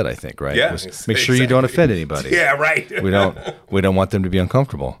Jesus said, I think, right? Yeah. Make sure you don't offend anybody. Yeah, right. We don't want them to be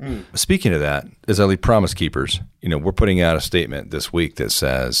uncomfortable. Speaking of that, as I lead Promise Keepers, we're putting out a statement this week that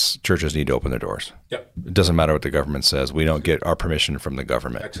says churches need to open their doors. Yep. It doesn't matter what the government says. We don't get our permission from the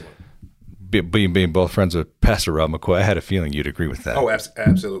government. Excellent. Being both friends with Pastor Rob McCoy, I had a feeling you'd agree with that. Oh,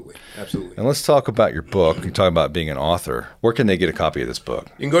 absolutely. Absolutely. And let's talk about your book. You talk about being an author. Where can they get a copy of this book?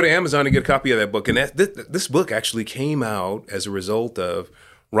 You can go to Amazon and get a copy of that book. And this book actually came out as a result of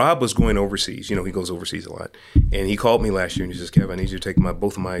Rob was going overseas. You know, he goes overseas a lot. And he called me last year and he says, Kev, I need you to take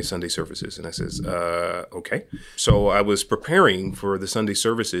both of my Sunday services. And I says, okay. So I was preparing for the Sunday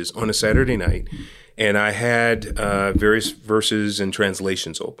services on a Saturday night, and I had various verses and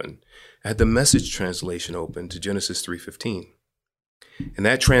translations open. I had the Message translation open to Genesis 3:15. And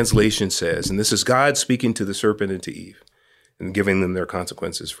that translation says, and this is God speaking to the serpent and to Eve and giving them their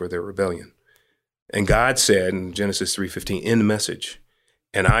consequences for their rebellion. And God said in Genesis 3:15 in the Message,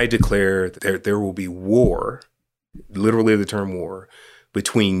 and I declare that there will be war, literally the term war,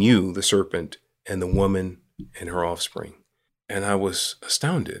 between you, the serpent, and the woman and her offspring. And I was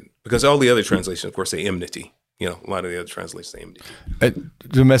astounded because all the other translations, of course, say enmity. You know, a lot of the other translations say enmity.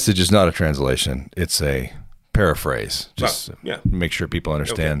 The Message is not a translation. It's a paraphrase. Just make sure people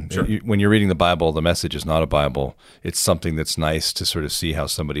understand. Okay, sure. When you're reading the Bible, the Message is not a Bible. It's something that's nice to sort of see how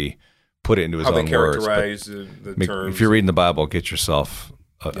somebody put it into his own words. How they characterize the terms. If you're reading the Bible, get yourself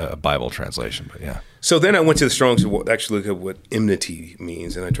a Bible translation. But yeah. So then I went to the Strong's to actually look at what enmity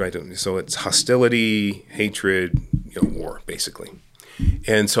means, and I tried to. So it's hostility, hatred, war, basically.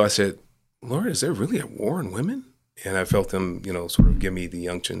 And so I said, Lord, is there really a war in women? And I felt him, sort of give me the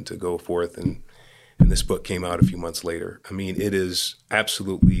unction to go forth, and this book came out a few months later. I mean, it is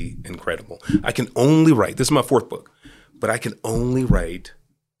absolutely incredible. I can only write. This is my 4th book, but I can only write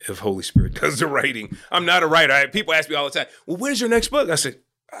if Holy Spirit does the writing. I'm not a writer. People ask me all the time, well, when's your next book? I said,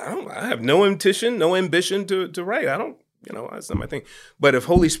 I have no ambition to write. I don't, that's not my thing. But if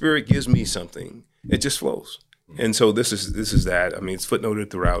Holy Spirit gives me something, it just flows. And so this is that. I mean, it's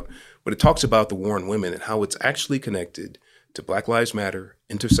footnoted throughout, but it talks about the war on women and how it's actually connected to Black Lives Matter,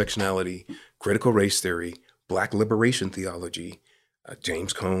 intersectionality, critical race theory, Black liberation theology,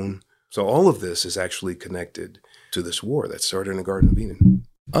 James Cone. So all of this is actually connected to this war that started in the Garden of Eden.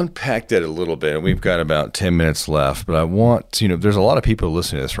 Unpack that a little bit. We've got about 10 minutes left, but I want to, there's a lot of people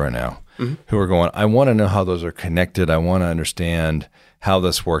listening to this right now who are going, I want to know how those are connected. I want to understand how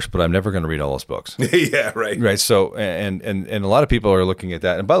this works, but I'm never going to read all those books. Yeah, right. Right. So, and a lot of people are looking at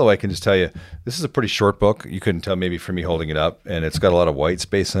that. And by the way, I can just tell you, this is a pretty short book. You couldn't tell maybe from me holding it up, and it's got a lot of white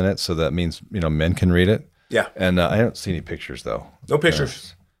space in it. So that means, men can read it. Yeah. And I don't see any pictures though. No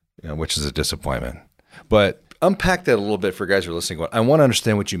pictures. Which is a disappointment. But unpack that a little bit for guys who are listening. I want to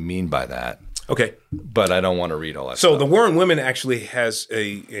understand what you mean by that. Okay. But I don't want to read all that So stuff. the war on women actually has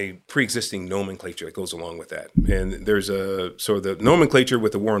a pre-existing nomenclature that goes along with that. And there's the nomenclature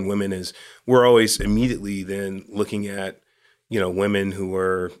with the war on women is we're always immediately then looking at, women who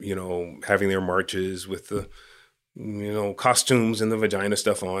are, having their marches with the, costumes and the vagina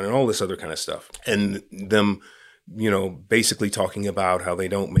stuff on and all this other kind of stuff. And them, basically talking about how they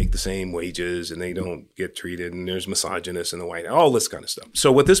don't make the same wages and they don't get treated, and there's misogynists in the White House, all this kind of stuff.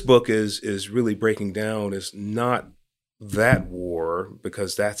 So what this book is really breaking down is not that war,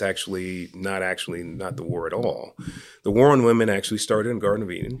 because that's actually not the war at all. The war on women actually started in Garden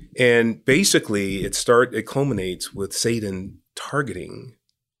of Eden, and basically it culminates with Satan targeting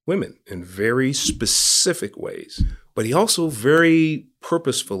women in very specific ways, but he also very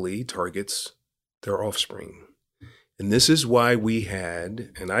purposefully targets their offspring. And this is why we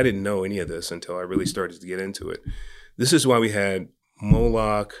had, and I didn't know any of this until I really started to get into it. This is why we had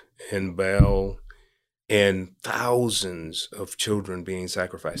Moloch and Baal and thousands of children being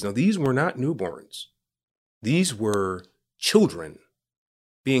sacrificed. Now, these were not newborns. These were children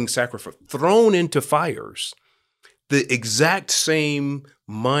being sacrificed, thrown into fires. The exact same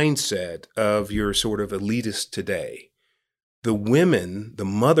mindset of your sort of elitist today. The women, the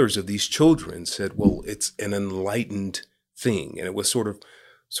mothers of these children said, well, it's an enlightened thing. And it was sort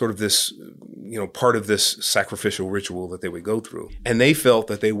of this, part of this sacrificial ritual that they would go through. And they felt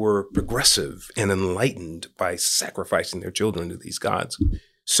that they were progressive and enlightened by sacrificing their children to these gods.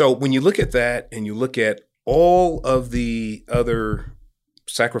 So when you look at that and you look at all of the other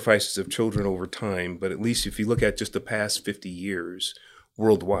sacrifices of children over time, but at least if you look at just the past 50 years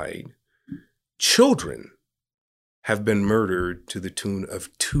worldwide, children have been murdered to the tune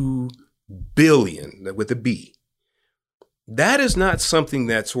of 2 billion, with a B. That is not something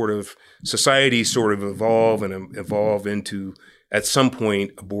that sort of society sort of evolve into at some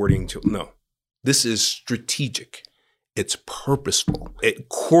point aborting children. No, this is strategic. It's purposeful. It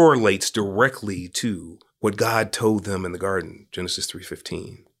correlates directly to what God told them in the garden, Genesis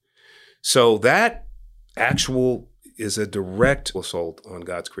 3:15. So that actual is a direct assault on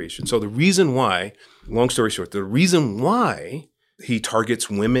God's creation. So the reason why, long story short, the reason why he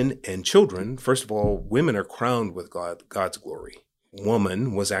targets women and children, first of all, women are crowned with God's glory.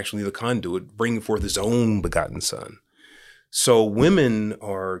 Woman was actually the conduit, bringing forth his own begotten son. So women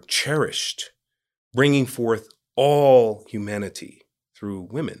are cherished, bringing forth all humanity through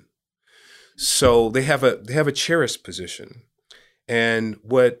women. So they have a cherished position. And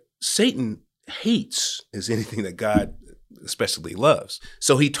what Satan hates is anything that God especially loves.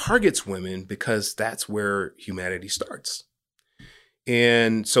 So he targets women because that's where humanity starts.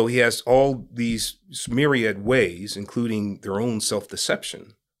 And so he has all these myriad ways, including their own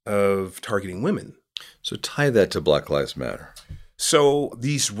self-deception of targeting women. So tie that to Black Lives Matter. So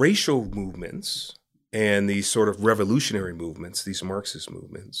these racial movements and these sort of revolutionary movements, these Marxist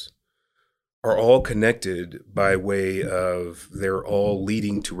movements, are all connected by way of they're all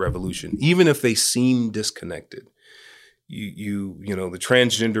leading to revolution, even if they seem disconnected. You know, the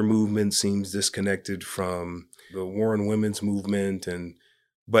transgender movement seems disconnected from the war on women's movement and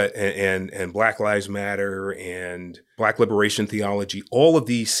Black Lives Matter and Black liberation theology. All of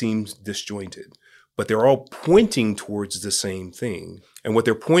these seems disjointed, but they're all pointing towards the same thing. And what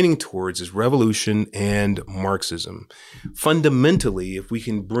they're pointing towards is revolution and Marxism. Fundamentally, if we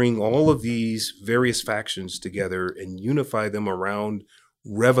can bring all of these various factions together and unify them around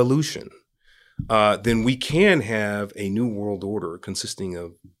revolution, then we can have a new world order consisting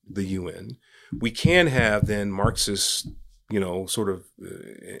of the UN. We can have then Marxists, sort of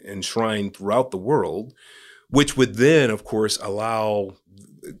enshrined throughout the world, which would then, of course, allow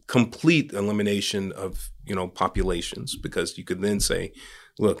complete elimination of, populations, because you could then say,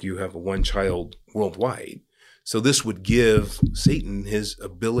 look, you have a one child worldwide. So this would give Satan his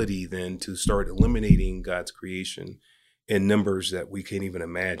ability then to start eliminating God's creation in numbers that we can't even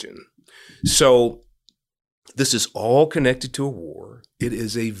imagine. So this is all connected to a war. It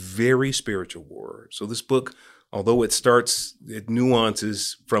is a very spiritual war. So this book, although it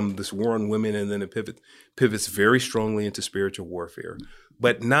nuances from this war on women, and then it pivots very strongly into spiritual warfare,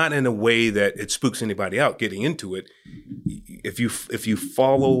 but not in a way that it spooks anybody out getting into it. If you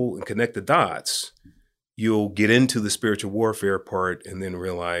follow and connect the dots, you'll get into the spiritual warfare part and then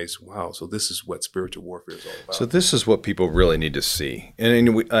realize, wow, so this is what spiritual warfare is all about. So this is what people really need to see.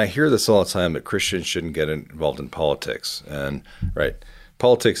 And I hear this all the time, that Christians shouldn't get involved in politics. And right,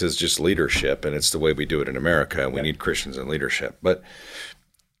 politics is just leadership, and it's the way we do it in America, and we need Christians in leadership. But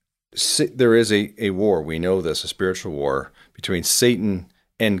there is a war, we know this, a spiritual war between Satan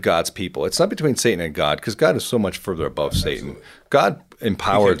and God's people. It's not between Satan and God, because God is so much further above Satan. God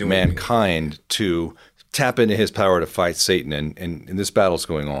empowered mankind to tap into his power to fight Satan, and this battle's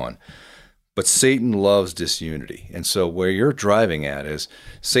going on. But Satan loves disunity. And so where you're driving at is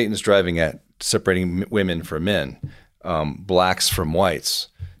Satan's driving at separating women from men, blacks from whites.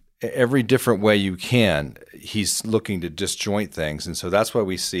 Every different way you can, he's looking to disjoint things. And so that's why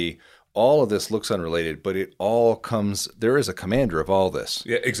we see all of this looks unrelated, but it all comes, there is a commander of all this.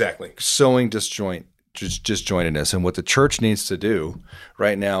 Yeah, exactly. Sowing disjointedness. And what the church needs to do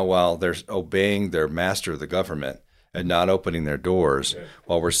right now, while they're obeying their master, the government, and not opening their doors,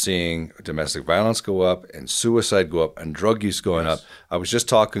 while we're seeing domestic violence go up and suicide go up and drug use going up. I was just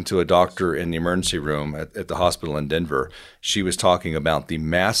talking to a doctor in the emergency room at the hospital in Denver. She was talking about the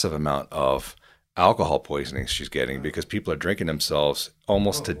massive amount of alcohol poisoning she's getting because people are drinking themselves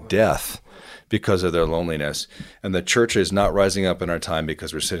almost to death because of their loneliness. And the church is not rising up in our time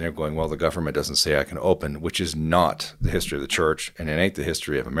because we're sitting here going, well, the government doesn't say I can open, which is not the history of the church, and it ain't the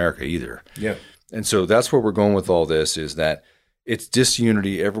history of America either. Yeah. And so that's where we're going with all this, is that it's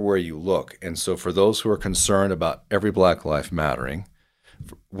disunity everywhere you look. And so for those who are concerned about every Black life mattering,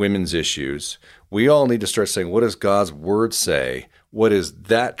 women's issues, we all need to start saying, what does God's word say? What is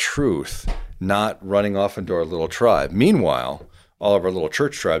that truth? Not running off into our little tribe. Meanwhile, all of our little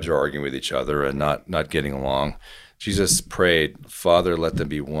church tribes are arguing with each other and not getting along. Jesus prayed, Father, let them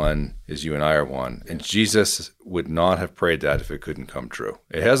be one as you and I are one. And Jesus would not have prayed that if it couldn't come true.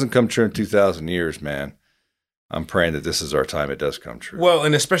 It hasn't come true in 2,000 years, man. I'm praying that this is our time. It does come true. Well,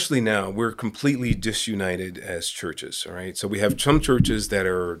 and especially now, we're completely disunited as churches, all right? So we have some churches that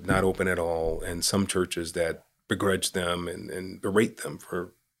are not open at all, and some churches that begrudge them and berate them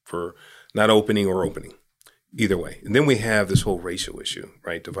for not opening or opening, either way. And then we have this whole racial issue,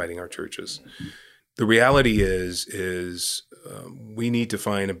 right, dividing our churches. The reality is we need to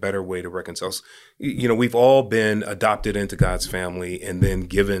find a better way to reconcile. You know, we've all been adopted into God's family and then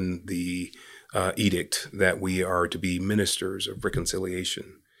given the edict that we are to be ministers of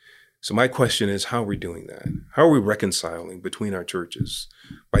reconciliation. So my question is, how are we doing that? How are we reconciling between our churches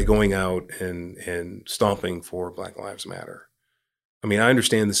by going out and stomping for Black Lives Matter? I mean, I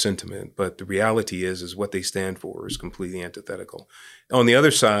understand the sentiment, but the reality is what they stand for is completely antithetical. On the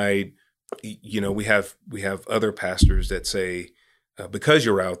other side, you know, we have other pastors that say, because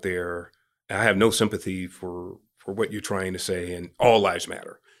you're out there, I have no sympathy for what you're trying to say, and all lives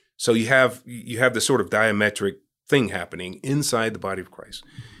matter. So you have this sort of diametric thing happening inside the body of Christ.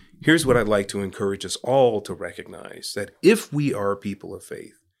 Here's what I'd like to encourage us all to recognize, that if we are people of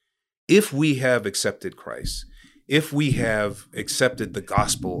faith, if we have accepted Christ, if we have accepted the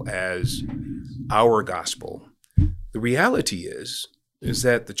gospel as our gospel, the reality is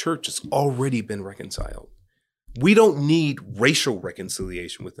that the church has already been reconciled. We don't need racial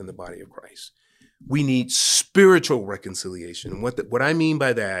reconciliation within the body of Christ. We need spiritual reconciliation. What I mean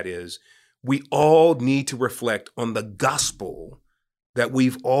by that is we all need to reflect on the gospel that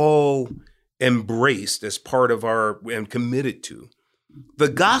we've all embraced as part of our and committed to. The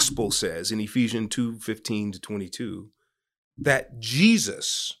gospel says in Ephesians 2:15-22 that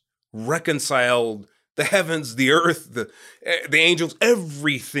Jesus reconciled the heavens, the earth, the angels,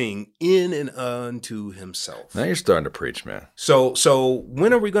 everything in and unto himself. Now you're starting to preach, man. So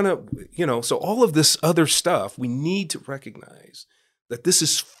when are we going to, so all of this other stuff, we need to recognize that this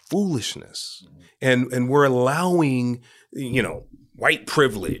is foolishness. And we're allowing, white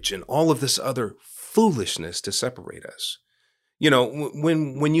privilege and all of this other foolishness to separate us.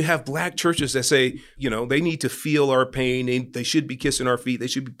 When you have black churches that say, they need to feel our pain, they should be kissing our feet, they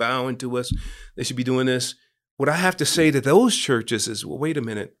should be bowing to us, they should be doing this. What I have to say to those churches is, well, wait a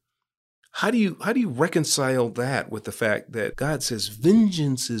minute. How do you reconcile that with the fact that God says,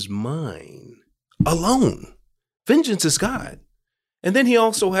 vengeance is mine alone? Vengeance is God. And then he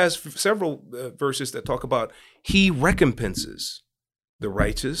also has several verses that talk about he recompenses the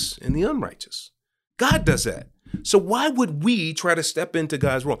righteous and the unrighteous. God does that. So why would we try to step into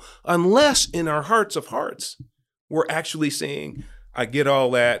God's role unless in our hearts of hearts, we're actually saying, I get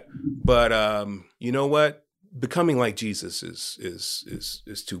all that, but you know what? Becoming like Jesus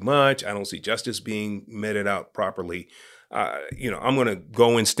is too much. I don't see justice being meted out properly. I'm going to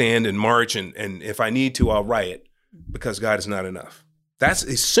go and stand and march, and if I need to, I'll riot because God is not enough. That's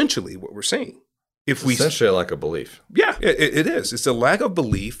essentially what we're saying. Essentially a lack of belief. Yeah, it is. It's a lack of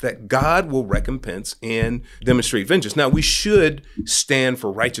belief that God will recompense and demonstrate vengeance. Now, we should stand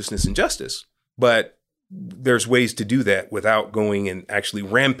for righteousness and justice, but there's ways to do that without going and actually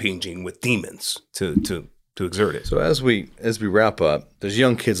rampaging with demons to exert it. So as we wrap up, there's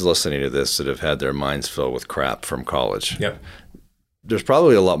young kids listening to this that have had their minds filled with crap from college. Yep. There's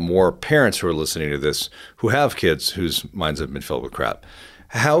probably a lot more parents who are listening to this who have kids whose minds have been filled with crap.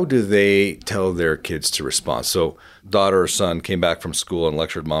 How do they tell their kids to respond? So daughter or son came back from school and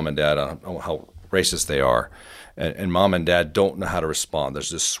lectured mom and dad on how racist they are, and mom and dad don't know how to respond. There's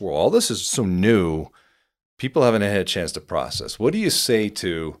this swirl. All this is so new. People haven't had a chance to process. What do you say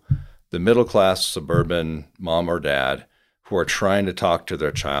to the middle-class suburban mom or dad who are trying to talk to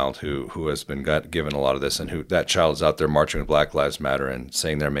their child who has been given a lot of this, and who that child is out there marching with Black Lives Matter and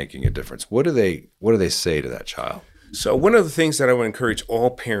saying they're making a difference? What do they say to that child? So one of the things that I would encourage all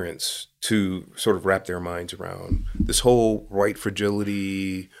parents to sort of wrap their minds around, this whole white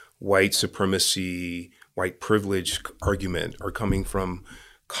fragility, white supremacy, white privilege argument are coming from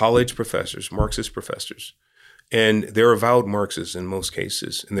college professors, Marxist professors. And they're avowed Marxists in most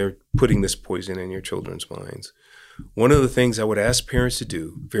cases, and they're putting this poison in your children's minds. One of the things I would ask parents to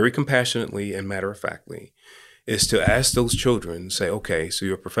do, very compassionately and matter-of-factly, is to ask those children, say, okay, so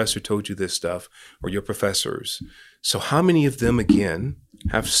your professor told you this stuff, or your professors. So how many of them, again,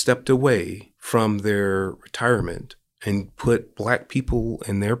 have stepped away from their retirement and put Black people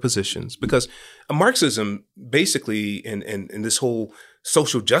in their positions? Because Marxism basically, and this whole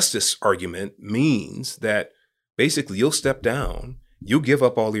social justice argument means that basically you'll step down, you'll give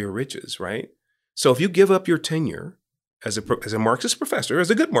up all your riches, right? So if you give up your tenure as a Marxist professor, as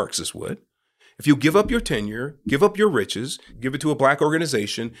a good Marxist would, if you give up your tenure, give up your riches, give it to a Black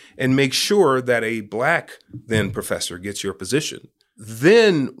organization, and make sure that a Black then professor gets your position,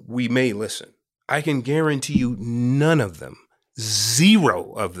 then we may listen. I can guarantee you none of them,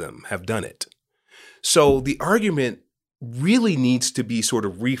 zero of them have done it. So the argument really needs to be sort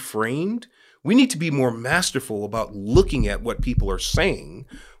of reframed. We need to be more masterful about looking at what people are saying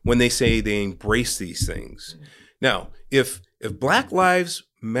when they say they embrace these things. Now, if Black Lives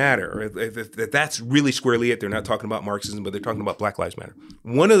Matter, if that's really squarely it, they're not talking about Marxism, but they're talking about Black Lives Matter.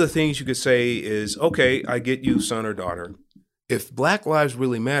 One of the things you could say is, okay, I get you, son or daughter. If Black lives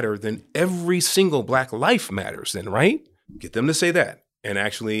really matter, then every single Black life matters then, right? Get them to say that. And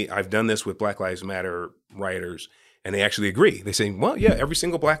actually, I've done this with Black Lives Matter rioters, and they actually agree. They say, well, yeah, every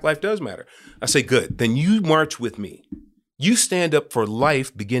single Black life does matter. I say, good. Then you march with me. You stand up for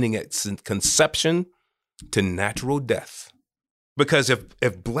life beginning at conception to natural death. Because if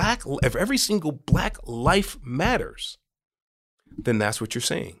every single Black life matters, then that's what you're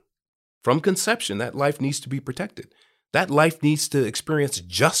saying. From conception, that life needs to be protected. That life needs to experience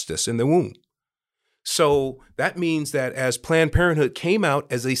justice in the womb. So that means that as Planned Parenthood came out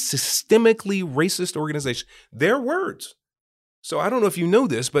as a systemically racist organization, their words. So I don't know if you know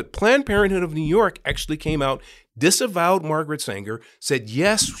this, but Planned Parenthood of New York actually came out, disavowed Margaret Sanger, said,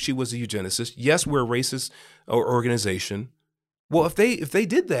 yes, she was a eugenicist. Yes, we're a racist organization. Well, if they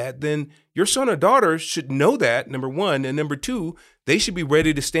did that, then your son or daughter should know that, number one. And number two, they should be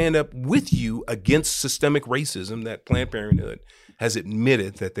ready to stand up with you against systemic racism that Planned Parenthood has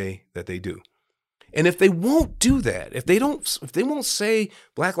admitted that they do. And if they won't do that, if they won't say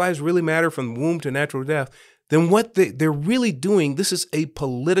Black lives really matter from womb to natural death, then what they're really doing, this is a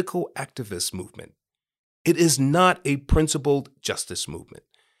political activist movement. It is not a principled justice movement.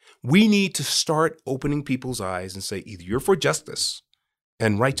 We need to start opening people's eyes and say either you're for justice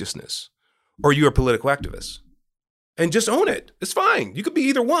and righteousness or you're a political activist. And just own it. It's fine. You could be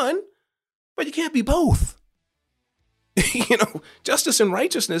either one, but you can't be both. Justice and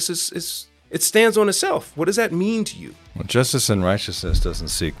righteousness it stands on itself. What does that mean to you? Well, justice and righteousness doesn't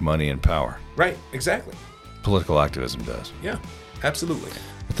seek money and power. Right, exactly. Political activism does. Yeah, absolutely. Well,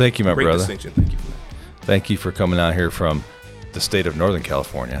 thank you, my Great brother. Distinction. Thank you for that. Thank you for coming out here from the state of Northern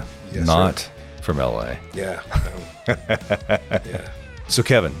California, Yes, not sir. from LA. Yeah. Yeah. So,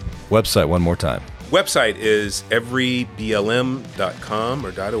 Kevin, website one more time. Website is everyblm.com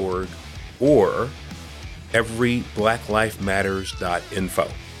or .org or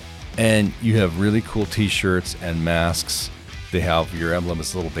everybblacklifematters.info. And you have really cool T-shirts and masks. They have your emblem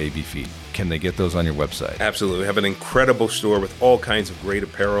as little baby feet. Can they get those on your website? Absolutely. We have an incredible store with all kinds of great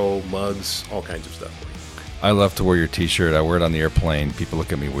apparel, mugs, all kinds of stuff. I love to wear your T-shirt. I wear it on the airplane. People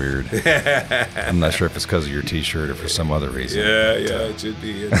look at me weird. I'm not sure if it's because of your T-shirt or for some other reason. Yeah, it should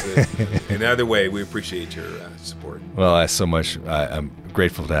be. And either way, we appreciate your support. Well, I'm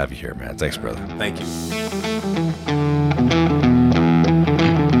grateful to have you here, man. Thanks, brother. Thank you.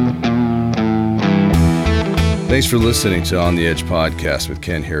 Thanks for listening to On the Edge podcast with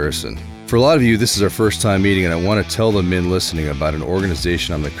Ken Harrison. For a lot of you, this is our first time meeting, and I want to tell the men listening about an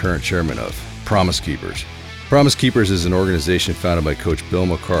organization I'm the current chairman of, Promise Keepers. Promise Keepers is an organization founded by Coach Bill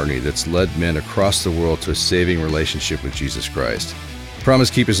McCartney that's led men across the world to a saving relationship with Jesus Christ. Promise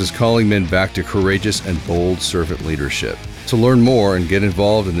Keepers is calling men back to courageous and bold servant leadership. To learn more and get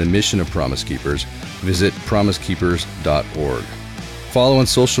involved in the mission of Promise Keepers, visit promisekeepers.org. Follow on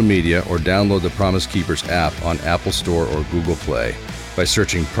social media or download the Promise Keepers app on Apple Store or Google Play by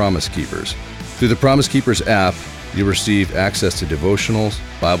searching Promise Keepers. Through the Promise Keepers app, you'll receive access to devotionals,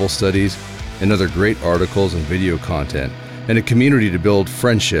 Bible studies, and other great articles and video content, and a community to build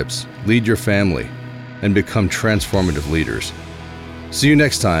friendships, lead your family, and become transformative leaders. See you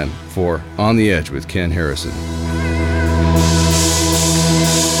next time for On the Edge with Ken Harrison.